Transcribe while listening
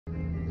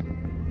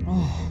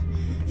Oh,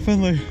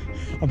 Finley,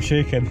 I'm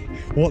shaking.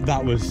 What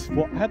that was,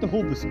 what, I had to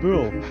hold the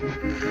spool.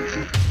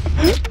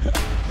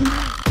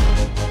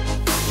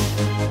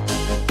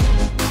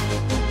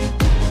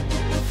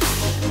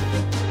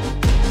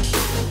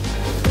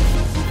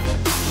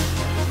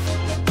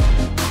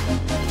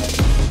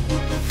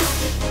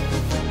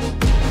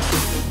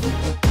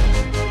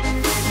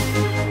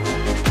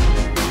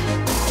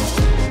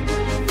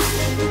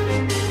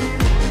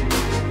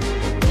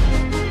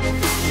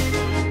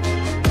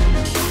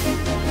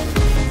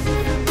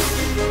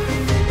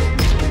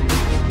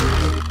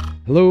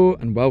 Hello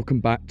and welcome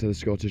back to the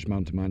Scottish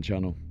Mountain Man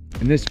channel.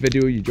 In this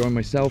video you join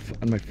myself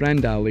and my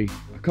friend Ali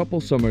a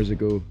couple summers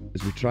ago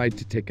as we tried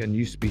to tick a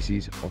new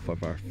species off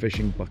of our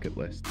fishing bucket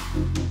list.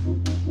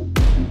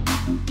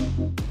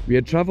 We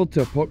had travelled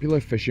to a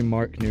popular fishing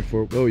mark near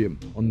Fort William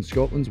on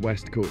Scotland's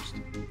west coast.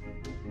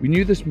 We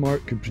knew this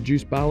mark could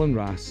produce Ballan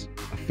Wrasse,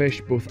 a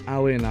fish both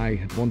Ali and I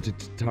had wanted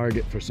to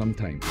target for some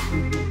time.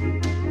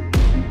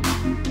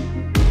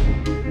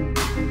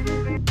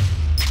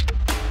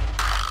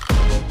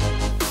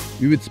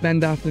 We would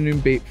spend afternoon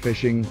bait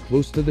fishing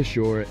close to the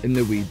shore in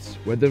the weeds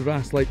where the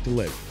wrasse like to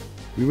live.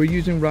 We were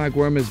using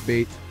ragworm as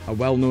bait, a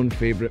well-known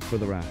favourite for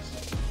the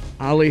wrasse.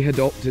 Ali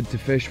had opted to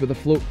fish with a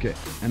float kit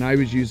and I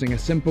was using a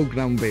simple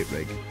ground bait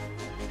rig.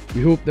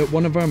 We hoped that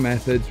one of our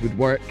methods would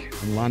work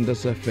and land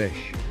us a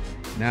fish.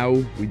 Now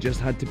we just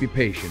had to be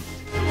patient.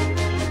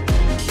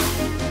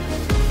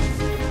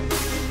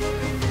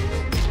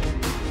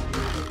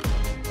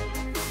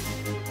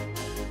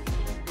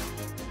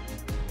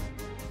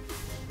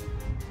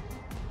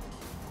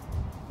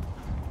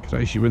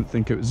 Christ, you wouldn't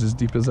think it was as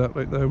deep as that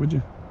right there, would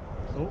you?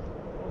 Nope,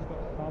 I just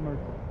got hammered.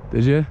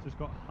 Did you? Just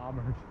got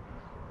hammered.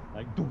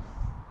 Like, doof.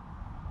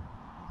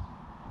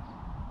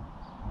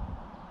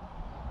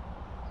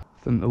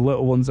 I think the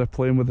little ones are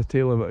playing with the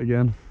tail of it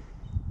again.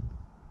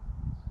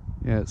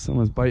 Yeah,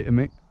 someone's biting,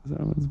 mate.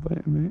 Someone's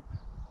biting, mate.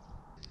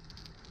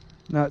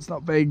 No, it's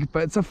not big,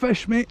 but it's a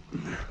fish, mate.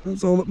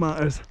 That's all that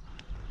matters.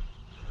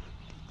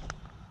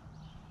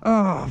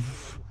 Oh,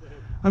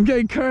 I'm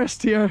getting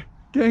cursed here.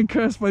 Getting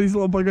cursed by these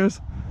little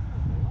buggers.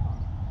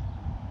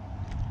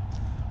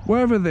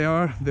 Wherever they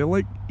are, they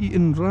like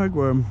eating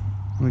ragworm,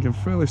 and they can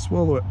fairly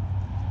swallow it.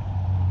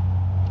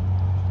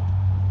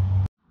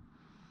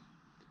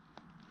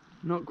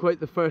 Not quite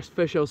the first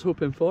fish I was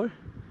hoping for,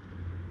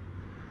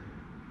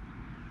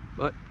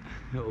 but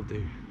it'll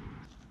do.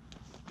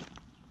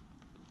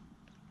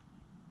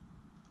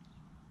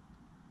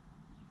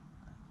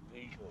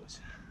 There he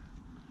goes.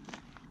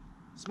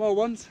 Small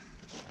ones.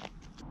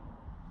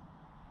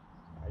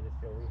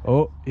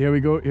 Oh, here we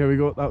go, here we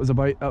go. That was a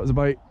bite, that was a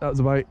bite, that was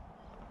a bite.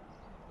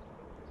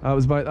 That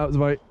was a bite, that was a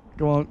bite.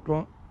 Go on, go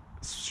on.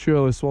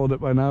 Surely swallowed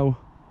it by now.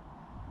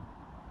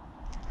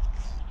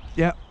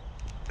 Yep,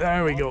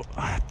 there we go.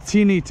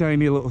 Teeny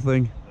tiny little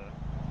thing.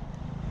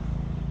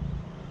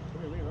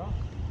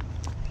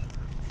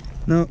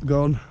 No,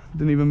 gone.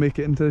 Didn't even make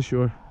it into the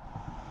shore.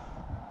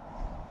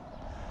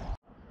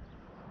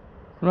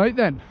 Right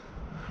then,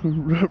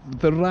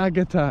 the rag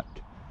attack.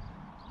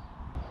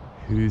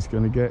 Who's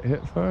gonna get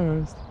hit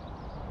first?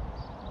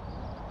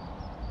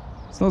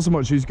 It's not so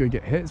much who's gonna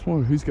get hit, it's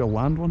more who's gonna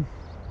land one.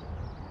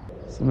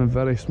 Something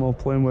very small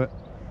playing with.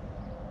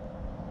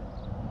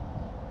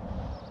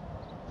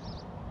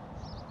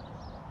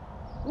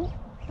 Oh,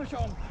 fish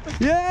on!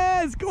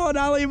 Yes! Go on,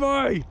 Ali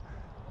boy!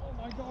 Oh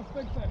my gosh,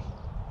 big fish!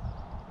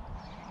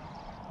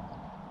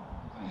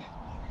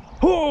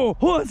 Oh,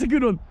 oh, that's a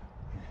good one!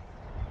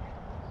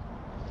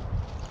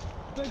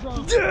 Big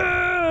one!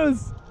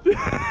 Yes!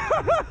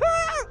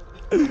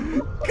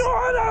 Go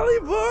on, Ali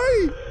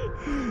boy!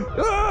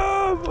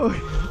 Oh boy!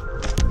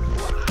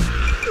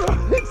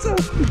 Oh, it's a...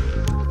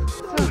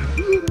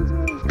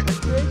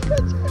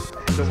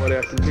 Don't worry,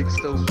 I can take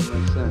stills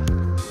from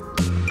this.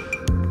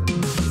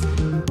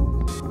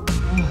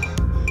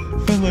 Oh,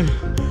 Finley,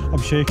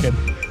 I'm shaking.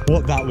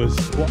 What that was,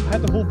 what, I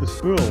had to hold the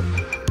spool.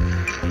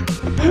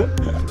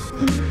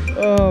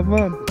 Oh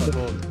man.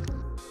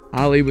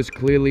 Ali was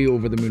clearly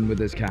over the moon with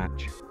his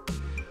catch.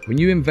 When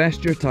you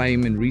invest your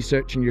time in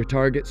researching your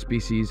target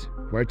species,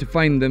 where to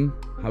find them,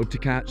 how to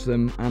catch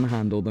them and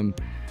handle them,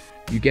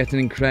 you get an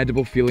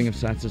incredible feeling of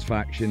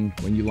satisfaction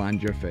when you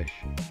land your fish.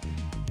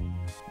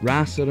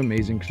 Wrasse are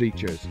amazing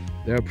creatures.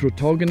 They are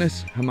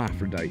protogonous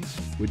hermaphrodites,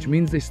 which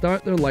means they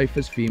start their life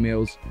as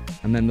females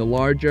and then the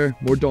larger,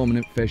 more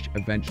dominant fish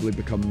eventually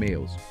become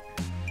males.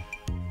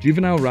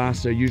 Juvenile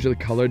wrasse are usually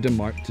coloured and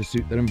marked to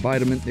suit their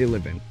environment they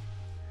live in.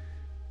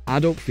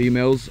 Adult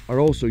females are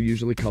also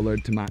usually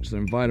coloured to match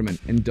their environment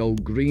in dull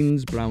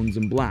greens, browns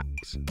and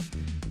blacks.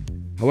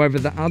 However,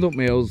 the adult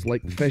males,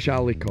 like the fish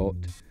Ali caught,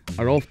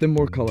 are often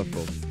more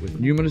colourful, with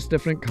numerous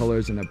different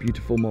colours and a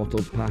beautiful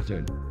mottled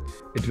pattern.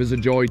 It was a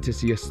joy to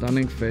see a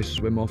stunning fish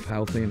swim off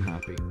healthy and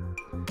happy.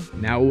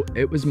 Now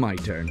it was my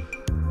turn.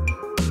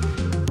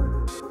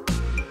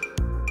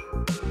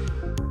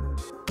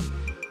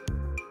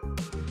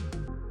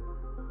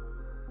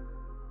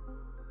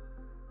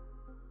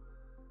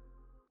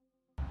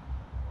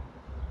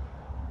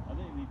 I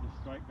didn't need to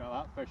strike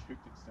that fish fish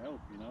hooked itself,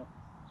 you know.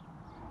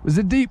 Was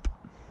it deep?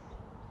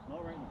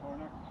 Not right in the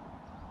corner.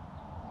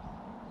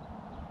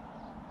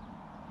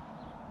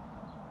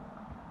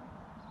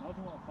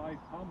 Imagine what a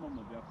 5-pound one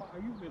would be. I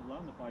usually be able to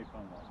land a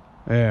 5-pound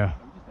one. Yeah. I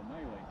would just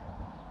annihilate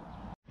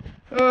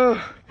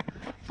it.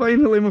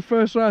 Finally my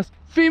first wrasse.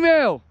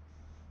 Female!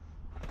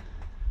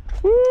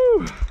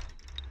 Woo!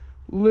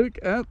 Look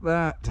at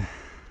that.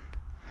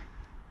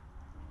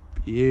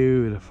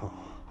 Beautiful.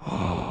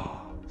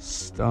 Oh,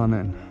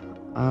 stunning.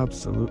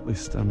 Absolutely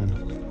stunning.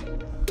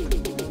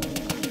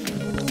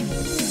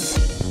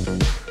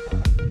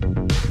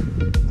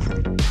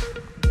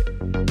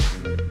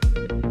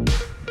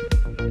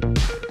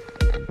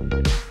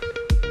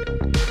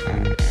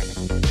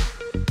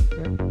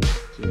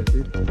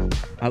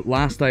 At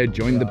last I had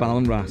joined the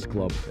Ballan Wrasse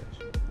Club.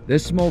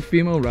 This small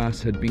female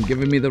wrasse had been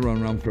giving me the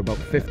runaround for about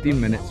 15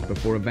 minutes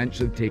before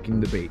eventually taking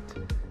the bait.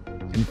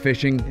 In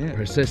fishing,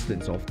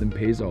 persistence often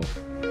pays off.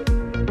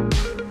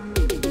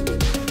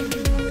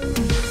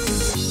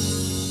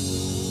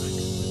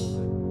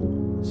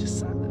 Just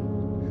sat there.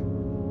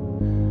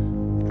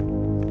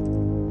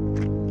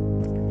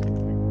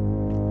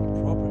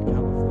 Proper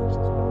camouflage as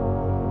well.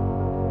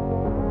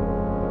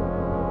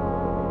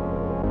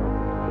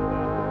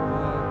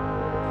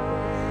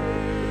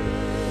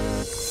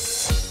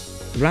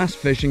 Wrasse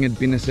fishing had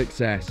been a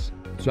success,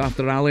 so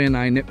after Ali and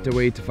I nipped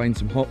away to find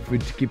some hot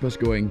food to keep us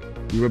going,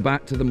 we were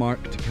back to the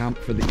mark to camp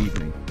for the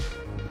evening.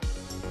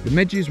 The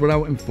midges were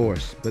out in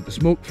force, but the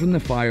smoke from the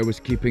fire was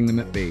keeping them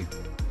at bay.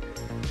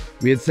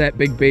 We had set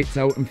big baits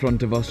out in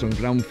front of us on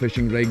ground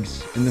fishing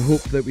rigs in the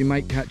hope that we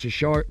might catch a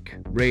shark,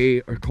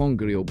 ray or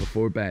conger eel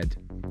before bed.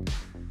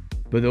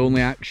 But the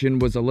only action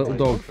was a little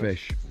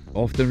dogfish,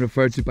 often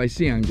referred to by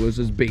sea anglers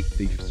as bait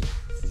thieves.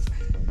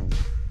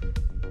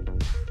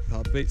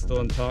 That bait's still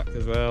intact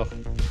as well.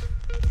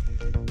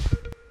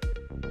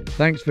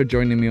 Thanks for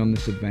joining me on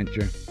this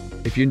adventure.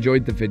 If you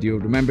enjoyed the video,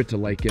 remember to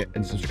like it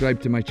and subscribe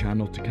to my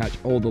channel to catch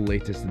all the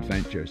latest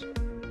adventures.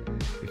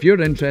 If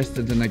you're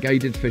interested in a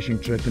guided fishing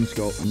trip in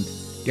Scotland,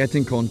 get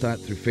in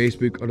contact through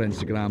Facebook or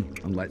Instagram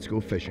and let's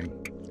go fishing.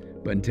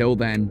 But until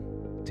then,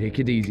 take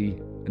it easy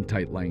and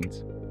tight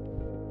lines.